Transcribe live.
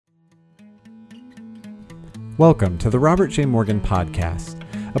Welcome to the Robert J. Morgan Podcast,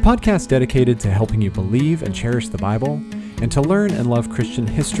 a podcast dedicated to helping you believe and cherish the Bible and to learn and love Christian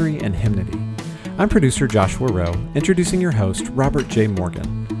history and hymnody. I'm producer Joshua Rowe, introducing your host, Robert J.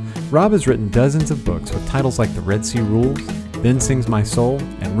 Morgan. Rob has written dozens of books with titles like The Red Sea Rules, Then Sings My Soul,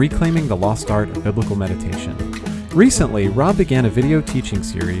 and Reclaiming the Lost Art of Biblical Meditation. Recently, Rob began a video teaching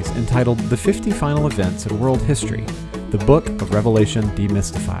series entitled The 50 Final Events in World History, the Book of Revelation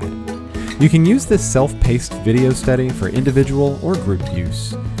Demystified. You can use this self-paced video study for individual or group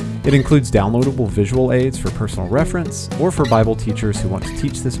use. It includes downloadable visual aids for personal reference or for Bible teachers who want to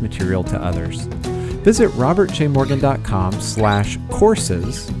teach this material to others. Visit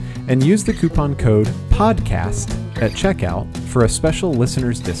robertjmorgan.com/courses and use the coupon code PODCAST at checkout for a special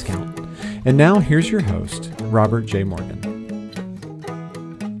listener's discount. And now here's your host, Robert J. Morgan.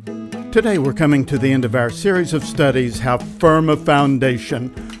 Today we're coming to the end of our series of studies, How Firm a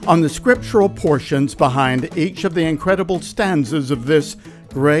Foundation, on the scriptural portions behind each of the incredible stanzas of this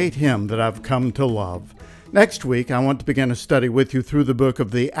great hymn that I've come to love. Next week, I want to begin a study with you through the book of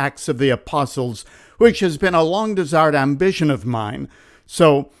the Acts of the Apostles, which has been a long-desired ambition of mine.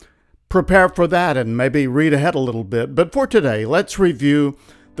 So prepare for that and maybe read ahead a little bit. But for today, let's review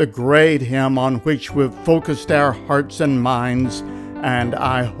the great hymn on which we've focused our hearts and minds, and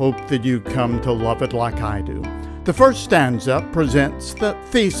I hope that you come to love it like I do. The first stanza presents the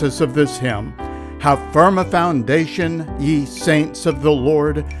thesis of this hymn. How firm a foundation, ye saints of the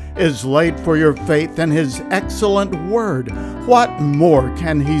Lord, is laid for your faith in his excellent word. What more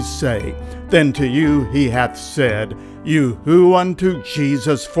can he say than to you he hath said, you who unto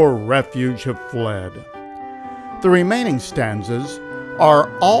Jesus for refuge have fled? The remaining stanzas are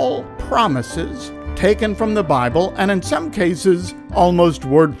all promises taken from the Bible, and in some cases, almost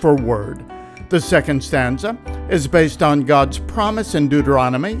word for word. The second stanza is based on God's promise in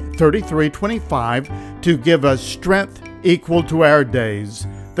Deuteronomy 33:25 to give us strength equal to our days.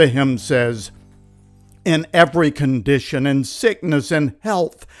 The hymn says, in every condition, in sickness and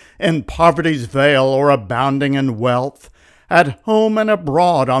health, in poverty's vale or abounding in wealth, at home and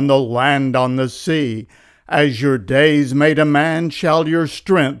abroad, on the land, on the sea, as your days made a man shall your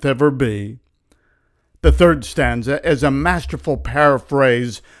strength ever be. The third stanza is a masterful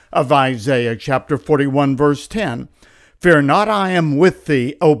paraphrase of Isaiah chapter 41, verse 10. Fear not, I am with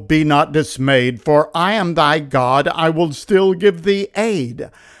thee, O be not dismayed, for I am thy God, I will still give thee aid.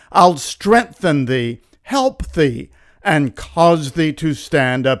 I'll strengthen thee, help thee, and cause thee to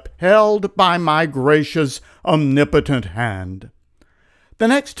stand upheld by my gracious, omnipotent hand. The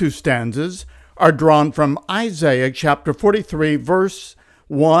next two stanzas are drawn from Isaiah chapter 43, verse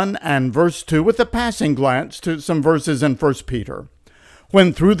 1 and verse 2, with a passing glance to some verses in 1 Peter.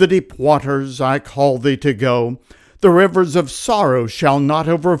 When through the deep waters I call thee to go, the rivers of sorrow shall not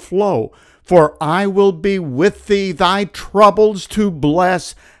overflow, for I will be with thee, thy troubles to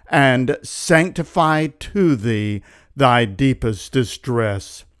bless, and sanctify to thee thy deepest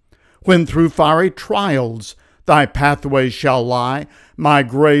distress. When through fiery trials thy pathway shall lie, my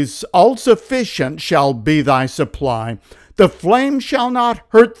grace all sufficient shall be thy supply. The flame shall not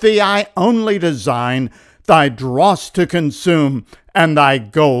hurt thee, I only design thy dross to consume and thy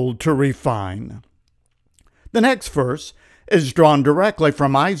gold to refine. The next verse is drawn directly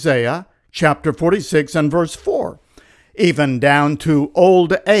from Isaiah chapter 46 and verse 4. Even down to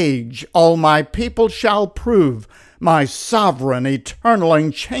old age all my people shall prove my sovereign, eternal,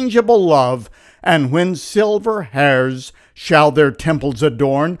 unchangeable love, and when silver hairs shall their temples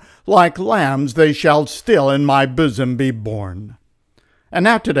adorn, like lambs they shall still in my bosom be born. And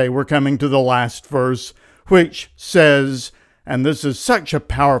now today we're coming to the last verse, which says, and this is such a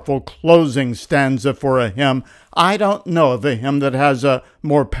powerful closing stanza for a hymn, I don't know of a hymn that has a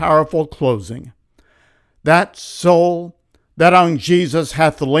more powerful closing. That soul that on Jesus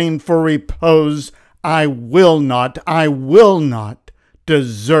hath leaned for repose, I will not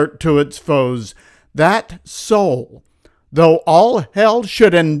desert to its foes. That soul, though all hell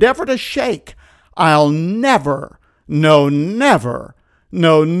should endeavor to shake, I'll never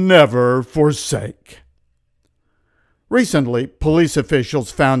forsake. Recently, police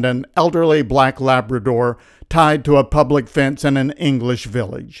officials found an elderly black Labrador tied to a public fence in an English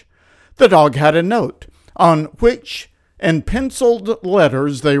village. The dog had a note on which, in penciled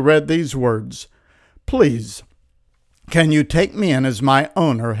letters, they read these words, "Please, can you take me in as my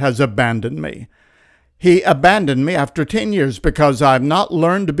owner has abandoned me? He abandoned me after 10 years because I've not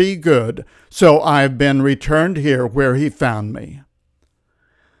learned to be good, so I've been returned here where he found me."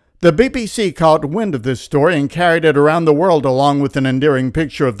 The BBC caught wind of this story and carried it around the world along with an endearing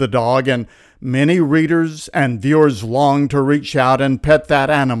picture of the dog, and many readers and viewers longed to reach out and pet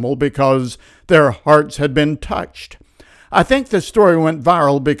that animal because their hearts had been touched. I think the story went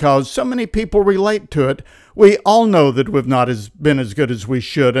viral because so many people relate to it. We all know that we've not been as good as we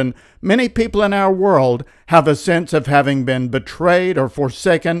should, and many people in our world have a sense of having been betrayed or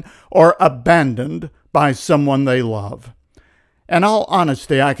forsaken or abandoned by someone they love. In all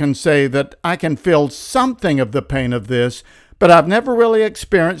honesty, I can say that I can feel something of the pain of this, but I've never really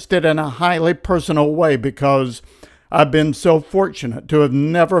experienced it in a highly personal way because I've been so fortunate to have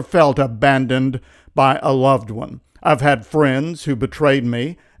never felt abandoned by a loved one. I've had friends who betrayed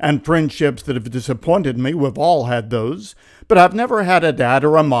me and friendships that have disappointed me. We've all had those. But I've never had a dad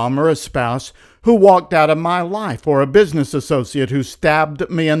or a mom or a spouse who walked out of my life, or a business associate who stabbed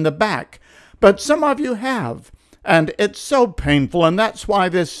me in the back. But some of you have. And it's so painful, and that's why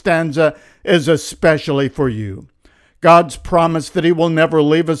this stanza is especially for you. God's promise that He will never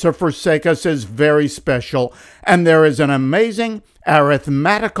leave us or forsake us is very special, and there is an amazing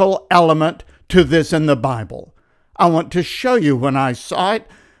arithmetical element to this in the Bible. I want to show you when I saw it.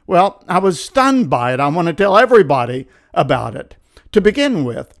 Well, I was stunned by it. I want to tell everybody about it. To begin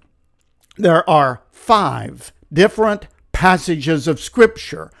with, there are 5 different passages of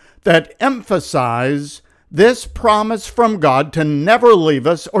Scripture that emphasize this promise from God to never leave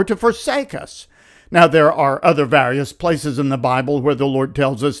us or to forsake us. Now, there are other various places in the Bible where the Lord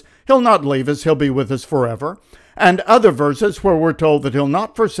tells us He'll not leave us, He'll be with us forever, and other verses where we're told that He'll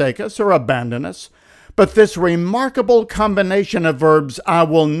not forsake us or abandon us. But this remarkable combination of verbs, I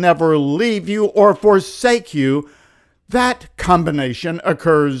will never leave you or forsake you, that combination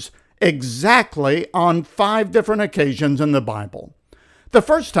occurs exactly on 5 different occasions in the Bible. The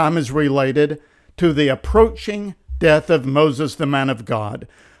first time is related to the approaching death of Moses, the man of God.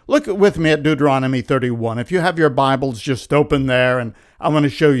 Look with me at Deuteronomy 31. If you have your Bibles, just open there, and I want to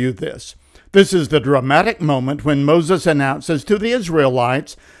show you this. This is the dramatic moment when Moses announces to the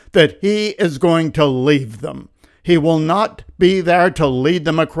Israelites that he is going to leave them. He will not be there to lead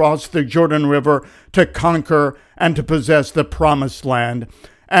them across the Jordan River to conquer and to possess the promised land.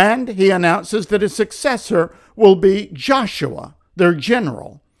 And he announces that his successor will be Joshua, their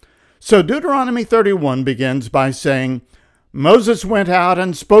general. So Deuteronomy 31 begins by saying, Moses went out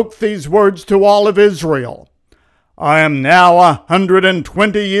and spoke these words to all of Israel. I am now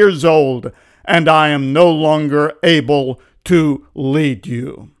 120 years old, and I am no longer able to lead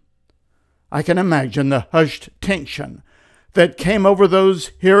you. I can imagine the hushed tension that came over those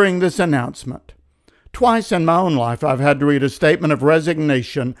hearing this announcement. Twice in my own life, I've had to read a statement of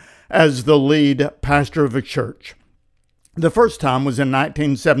resignation as the lead pastor of a church. The first time was in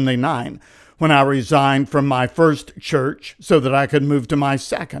 1979, when I resigned from my first church so that I could move to my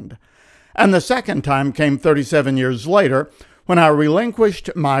second. And the second time came 37 years later, when I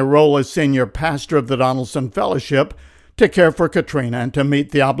relinquished my role as senior pastor of the Donaldson Fellowship to care for Katrina and to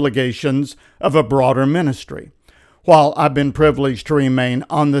meet the obligations of a broader ministry. While I've been privileged to remain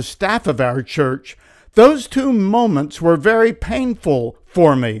on the staff of our church, those 2 moments were very painful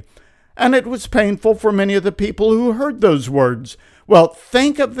for me. And it was painful for many of the people who heard those words. Well,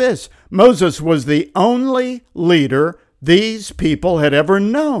 think of this. Moses was the only leader these people had ever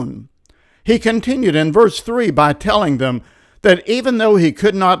known. He continued in verse 3 by telling them that even though he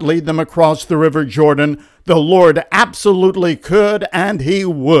could not lead them across the river Jordan, the Lord absolutely could, and He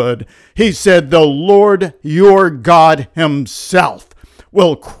would. He said, the Lord your God Himself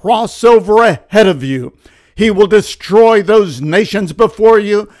will cross over ahead of you. He will destroy those nations before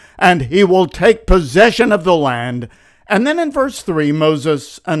you, and He will take possession of the land. And then in verse 3,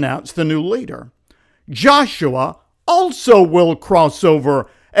 Moses announced the new leader. Joshua also will cross over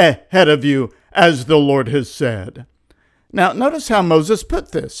ahead of you, as the Lord has said. Now, notice how Moses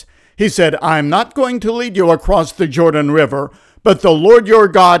put this. He said, I'm not going to lead you across the Jordan River, but the Lord your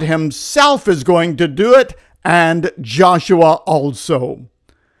God Himself is going to do it, and Joshua also.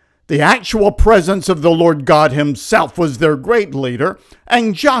 The actual presence of the Lord God Himself was their great leader,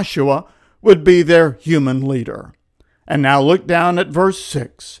 and Joshua would be their human leader. And now look down at verse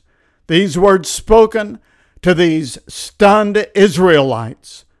 6. These words spoken to these stunned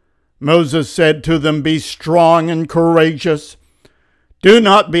Israelites. Moses said to them, be strong and courageous. Do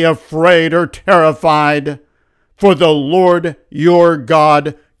not be afraid or terrified, for the Lord your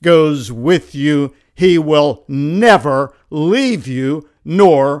God goes with you. He will never leave you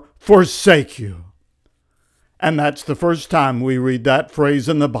nor forsake you. And that's the first time we read that phrase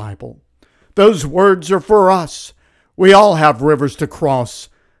in the Bible. Those words are for us. We all have rivers to cross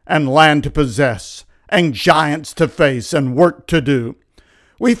and land to possess and giants to face and work to do.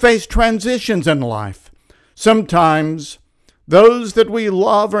 We face transitions in life. Sometimes those that we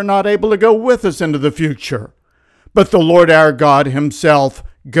love are not able to go with us into the future. But the Lord our God himself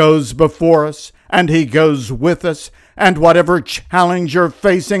goes before us, and he goes with us. And whatever challenge you're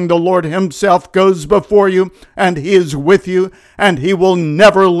facing, the Lord himself goes before you, and he is with you, and he will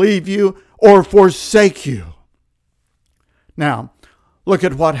never leave you or forsake you. Now, look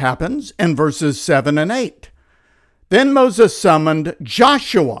at what happens in verses 7 and 8. Then Moses summoned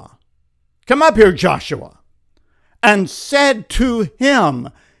Joshua. Come up here, Joshua. And said to him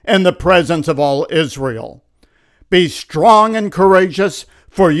in the presence of all Israel, Be strong and courageous,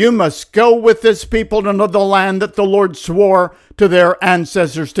 for you must go with this people into the land that the Lord swore to their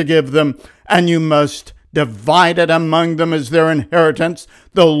ancestors to give them, and you must divide it among them as their inheritance.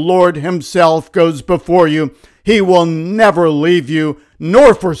 The Lord himself goes before you. He will never leave you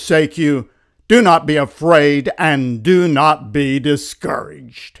nor forsake you. Do not be afraid and do not be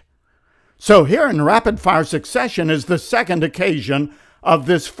discouraged. So here in rapid-fire succession is the second occasion of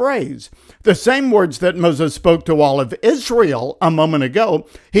this phrase. The same words that Moses spoke to all of Israel a moment ago,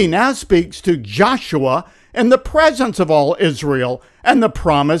 he now speaks to Joshua in the presence of all Israel, and the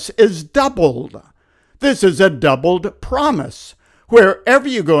promise is doubled. This is a doubled promise. Wherever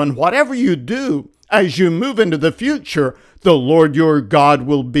you go and whatever you do, as you move into the future, the Lord your God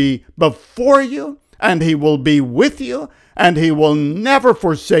will be before you, and he will be with you, and he will never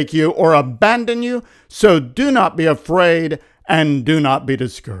forsake you or abandon you. So do not be afraid and do not be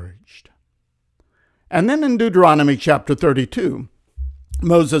discouraged. And then in Deuteronomy chapter 32,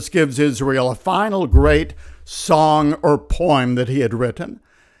 Moses gives Israel a final great song or poem that he had written.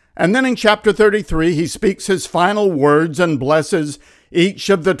 And then in chapter 33, he speaks his final words and blesses each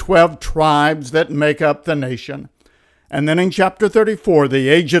of the 12 tribes that make up the nation. And then in chapter 34, the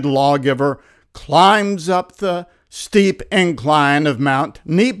aged lawgiver climbs up the steep incline of Mount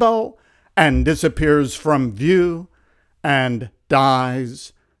Nebo and disappears from view and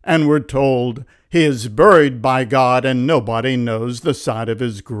dies. And we're told he is buried by God and nobody knows the site of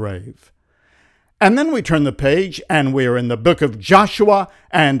his grave. And then we turn the page and we're in the book of Joshua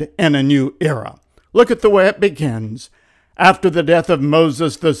and in a new era. Look at the way it begins. After the death of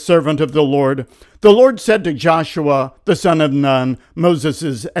Moses, the servant of the Lord said to Joshua, the son of Nun,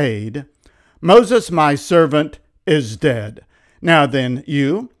 Moses' aide, Moses, my servant, is dead. Now then,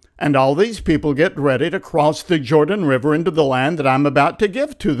 you and all these people get ready to cross the Jordan River into the land that I'm about to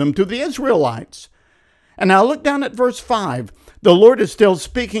give to them, to the Israelites. And now look down at verse 5. The Lord is still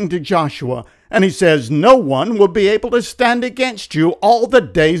speaking to Joshua, and he says, No one will be able to stand against you all the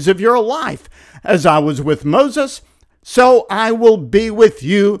days of your life. As I was with Moses, so I will be with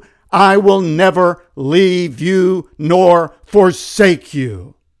you. I will never leave you nor forsake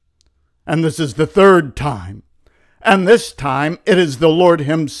you. And this is the third time. And this time it is the Lord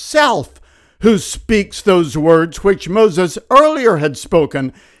himself who speaks those words which Moses earlier had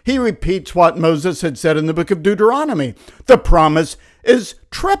spoken. He repeats what Moses had said in the book of Deuteronomy. The promise is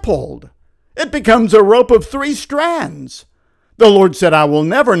tripled. It becomes a rope of 3 strands. The Lord said, I will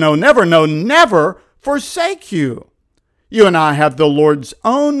never, never forsake you. You and I have the Lord's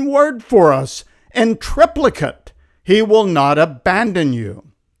own word for us in triplicate. He will not abandon you.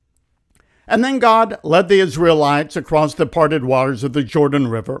 And then God led the Israelites across the parted waters of the Jordan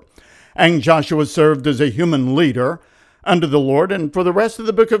River, and Joshua served as a human leader under the Lord. And for the rest of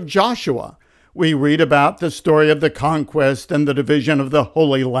the book of Joshua, we read about the story of the conquest and the division of the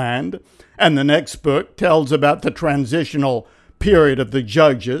Holy Land. And the next book tells about the transitional period of the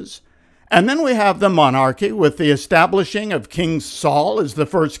judges. And then we have the monarchy with the establishing of King Saul as the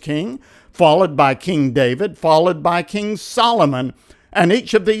first king, followed by King David, followed by King Solomon. And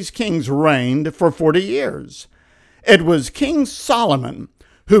each of these kings reigned for 40 years. It was King Solomon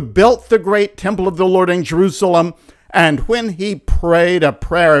who built the great temple of the Lord in Jerusalem, and when he prayed a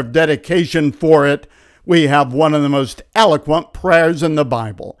prayer of dedication for it, we have one of the most eloquent prayers in the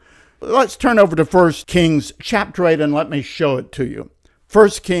Bible. Let's turn over to 1 Kings chapter 8 and let me show it to you. 1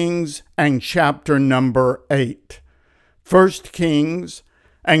 Kings and chapter number 8. 1 Kings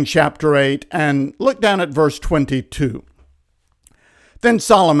and chapter 8, and look down at verse 22. Then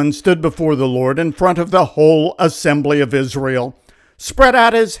Solomon stood before the Lord in front of the whole assembly of Israel, spread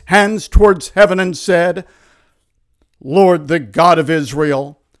out his hands towards heaven and said, Lord, the God of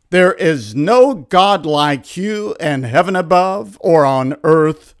Israel, there is no God like you in heaven above or on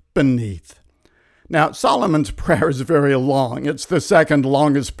earth beneath. Now, Solomon's prayer is very long. It's the second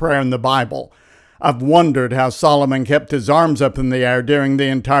longest prayer in the Bible. I've wondered how Solomon kept his arms up in the air during the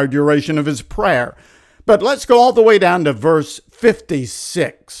entire duration of his prayer. But let's go all the way down to verse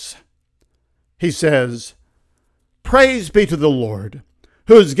 56. He says, Praise be to the Lord,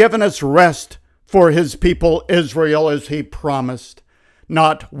 who has given us rest for his people Israel as he promised.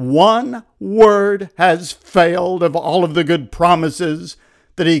 Not one word has failed of all of the good promises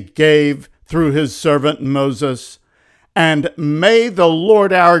that he gave through his servant Moses. And may the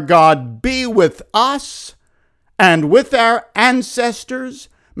Lord our God be with us and with our ancestors.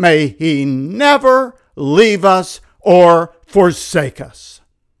 May he never leave us or forsake us.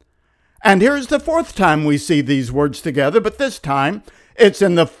 And here's the fourth time we see these words together, but this time it's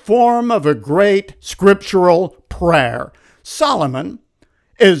in the form of a great scriptural prayer. Solomon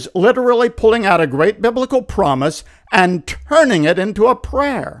is literally pulling out a great biblical promise and turning it into a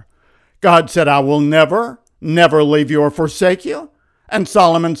prayer. God said, I will never leave you or forsake you. And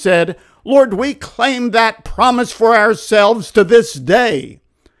Solomon said, Lord, we claim that promise for ourselves to this day.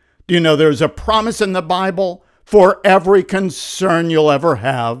 Do you know there's a promise in the Bible for every concern you'll ever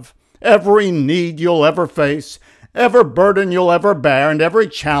have, every need you'll ever face, every burden you'll ever bear, and every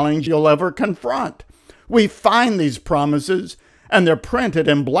challenge you'll ever confront. We find these promises, and they're printed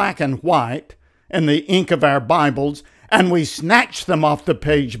in black and white in the ink of our Bibles, and we snatch them off the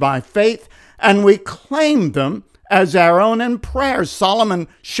page by faith, and we claim them as our own in prayer. Solomon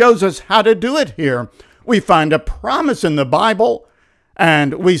shows us how to do it here. We find a promise in the Bible,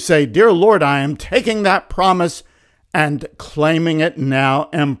 and we say, Dear Lord, I am taking that promise and claiming it now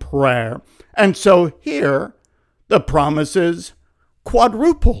in prayer. And so here, the promise is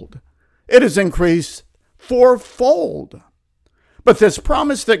quadrupled. It is increased fourfold. But this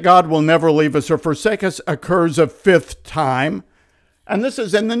promise that God will never leave us or forsake us occurs a fifth time, and this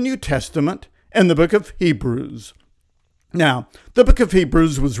is in the New Testament, in the book of Hebrews. Now, the book of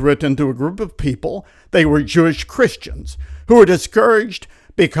Hebrews was written to a group of people. They were Jewish Christians who were discouraged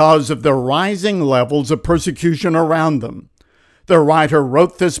because of the rising levels of persecution around them. The writer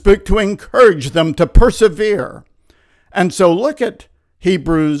wrote this book to encourage them to persevere. And so look at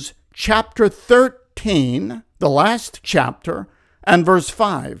Hebrews chapter 13, the last chapter, and verse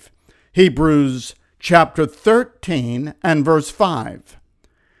 5. Hebrews chapter 13 and verse 5.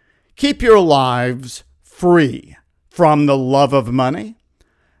 Keep your lives free from the love of money,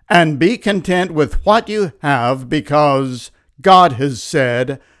 and be content with what you have, because God has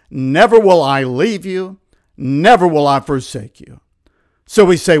said, never will I leave you, never will I forsake you. So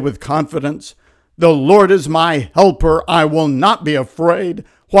we say with confidence, the Lord is my helper, I will not be afraid.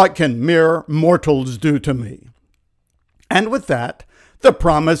 What can mere mortals do to me? And with that, the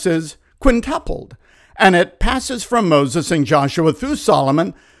promise is quintupled, and it passes from Moses and Joshua through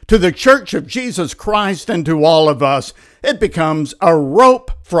Solomon to the church of Jesus Christ and to all of us. It becomes a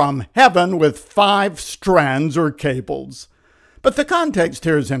rope from heaven with 5 strands or cables. But the context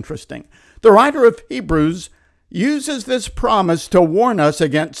here is interesting. The writer of Hebrews uses this promise to warn us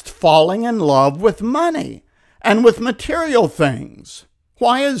against falling in love with money and with material things.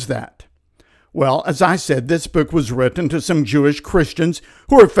 Why is that? Well, as I said, this book was written to some Jewish Christians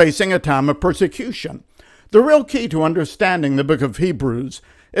who are facing a time of persecution. The real key to understanding the book of Hebrews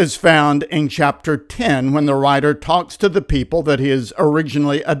is found in chapter 10 when the writer talks to the people that he is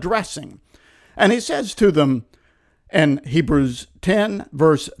originally addressing. And he says to them in Hebrews 10,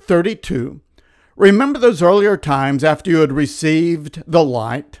 verse 32, remember those earlier times after you had received the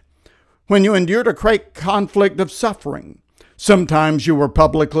light, when you endured a great conflict of suffering. Sometimes you were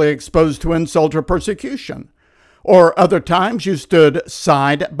publicly exposed to insult or persecution, or other times you stood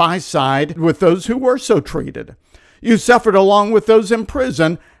side by side with those who were so treated. You suffered along with those in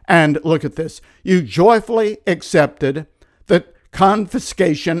prison, and look at this, you joyfully accepted the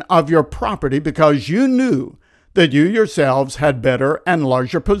confiscation of your property because you knew that you yourselves had better and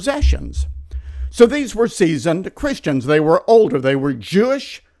larger possessions. So these were seasoned Christians. They were older. They were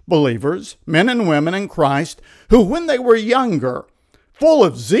Jewish believers, men and women in Christ, who when they were younger, full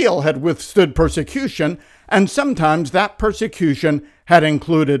of zeal, had withstood persecution, and sometimes that persecution had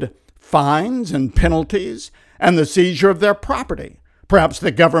included fines and penalties and the seizure of their property. Perhaps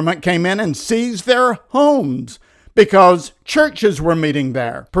the government came in and seized their homes because churches were meeting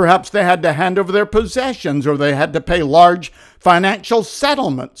there. Perhaps they had to hand over their possessions, or they had to pay large financial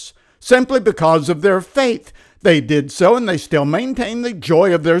settlements simply because of their faith. They did so, and they still maintained the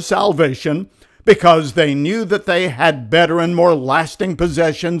joy of their salvation because they knew that they had better and more lasting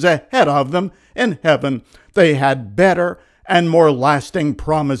possessions ahead of them in heaven. They had better and more lasting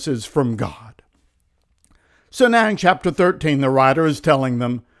promises from God. So now in chapter 13, the writer is telling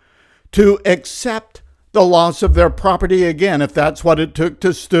them to accept the loss of their property again, if that's what it took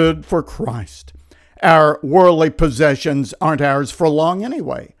to stood for Christ. Our worldly possessions aren't ours for long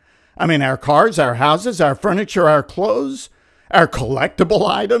anyway. I mean, our cars, our houses, our furniture, our clothes, our collectible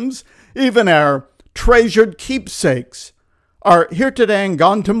items, even our treasured keepsakes are here today and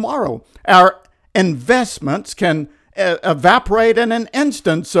gone tomorrow. Our investments can evaporate in an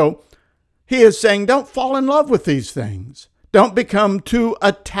instant. So he is saying, don't fall in love with these things. Don't become too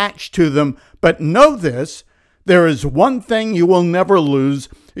attached to them. But know this, there is one thing you will never lose.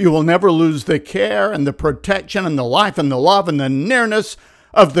 You will never lose the care and the protection and the life and the love and the nearness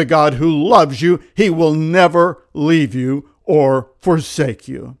of the God who loves you. He will never leave you or forsake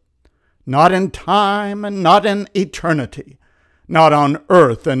you. Not in time and not in eternity. Not on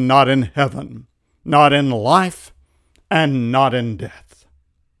earth and not in heaven. Not in life and not in death.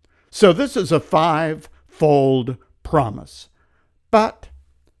 So this is a five-fold promise. But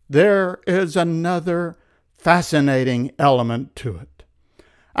there is another fascinating element to it.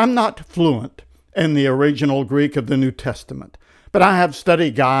 I'm not fluent in the original Greek of the New Testament, but I have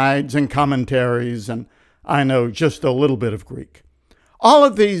study guides and commentaries, and I know just a little bit of Greek. All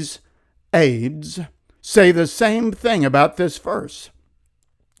of these aids say the same thing about this verse.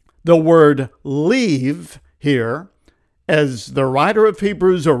 The word leave here, as the writer of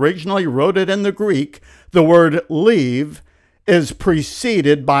Hebrews originally wrote it in the Greek, the word leave is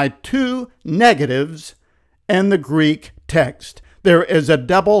preceded by two negatives in the Greek text. There is a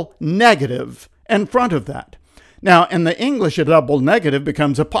double negative in front of that. Now, in the English, a double negative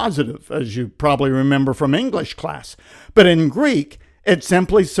becomes a positive, as you probably remember from English class. But in Greek, it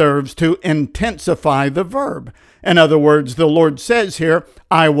simply serves to intensify the verb. In other words, the Lord says here,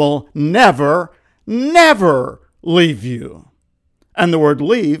 I will never, never leave you. And the word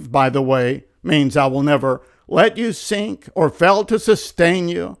leave, by the way, means I will never let you sink or fail to sustain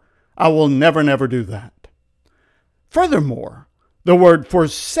you. I will never, never do that. Furthermore, the word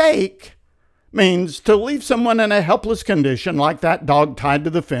forsake means to leave someone in a helpless condition like that dog tied to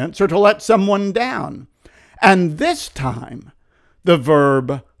the fence, or to let someone down. And this time, the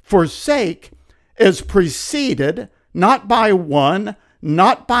verb forsake is preceded not by one,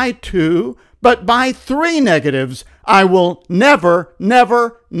 not by two, but by three negatives. I will never,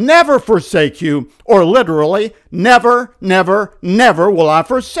 never, never forsake you. Or literally, never, never, never will I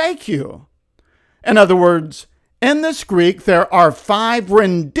forsake you. In other words, in this Greek, there are 5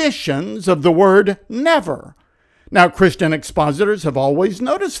 renditions of the word never. Now, Christian expositors have always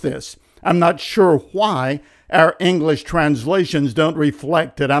noticed this. I'm not sure why our English translations don't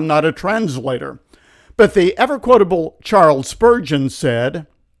reflect it. I'm not a translator. But the ever-quotable Charles Spurgeon said,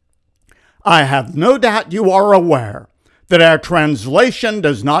 I have no doubt you are aware that our translation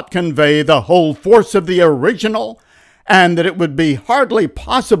does not convey the whole force of the original, and that it would be hardly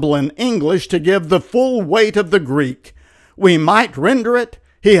possible in English to give the full weight of the Greek. We might render it,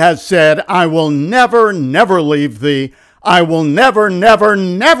 he has said, I will never, never leave thee. I will never, never,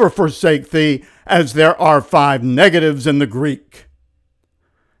 never forsake thee, as there are 5 negatives in the Greek.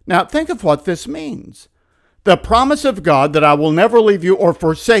 Now think of what this means. The promise of God that I will never leave you or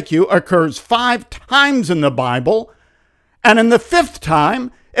forsake you occurs 5 times in the Bible, and in the 5th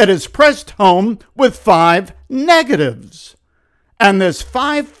time, it is pressed home with 5 negatives. And this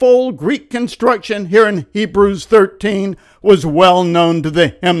 5-fold Greek construction here in Hebrews 13 was well known to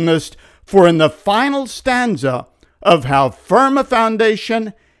the hymnist, for in the final stanza of How Firm a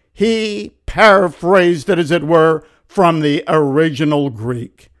Foundation, he paraphrased it, as it were, from the original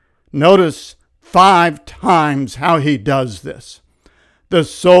Greek. Notice 5 times how he does this. The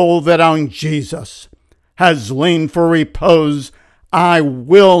soul that on Jesus has leaned for repose, I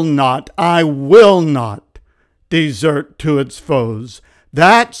will not desert to its foes.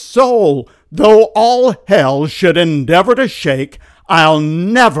 That soul, though all hell should endeavor to shake, I'll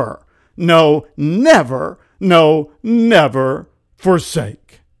never, no, never, no, never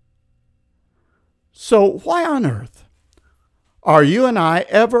forsake. So why on earth are you and I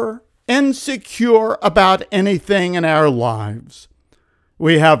ever insecure about anything in our lives?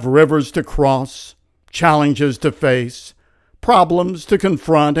 We have rivers to cross, challenges to face, problems to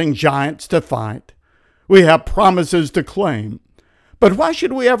confront, and giants to fight. We have promises to claim. But why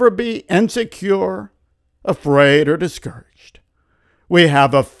should we ever be insecure, afraid, or discouraged? We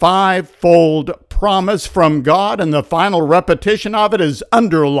have a 5-fold promise from God, and the final repetition of it is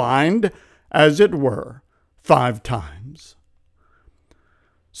underlined, as it were, 5 times.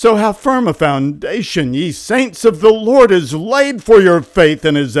 So how firm a foundation, ye saints of the Lord, is laid for your faith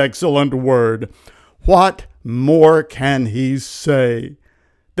in his excellent word. What more can he say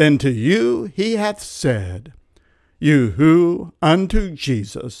than to you he hath said, you who unto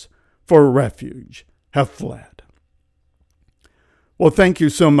Jesus for refuge have fled? Well, thank you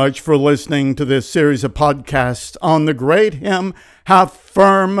so much for listening to this series of podcasts on the great hymn, How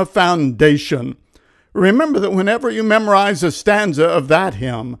Firm a Foundation. Remember that whenever you memorize a stanza of that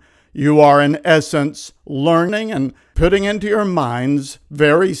hymn, You are, in essence, learning and putting into your minds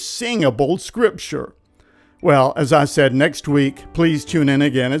very singable Scripture. Well, as I said, next week, please tune in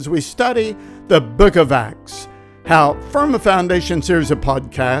again as we study the book of Acts. How Firm a Foundation series of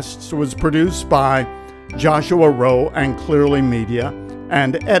podcasts was produced by Joshua Rowe and Clearly Media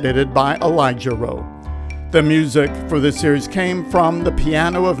and edited by Elijah Rowe. The music for this series came from the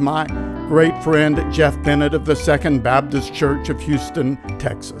piano of my great friend Jeff Bennett of the Second Baptist Church of Houston,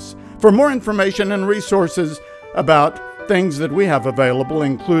 Texas. For more information and resources about things that we have available,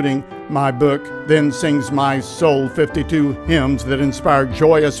 including my book, Then Sings My Soul, 52 Hymns That Inspire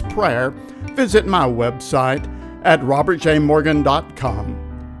Joyous Prayer, visit my website at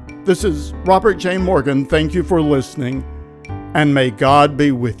robertjmorgan.com. This is Robert J. Morgan. Thank you for listening, and may God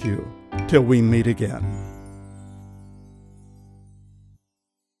be with you till we meet again.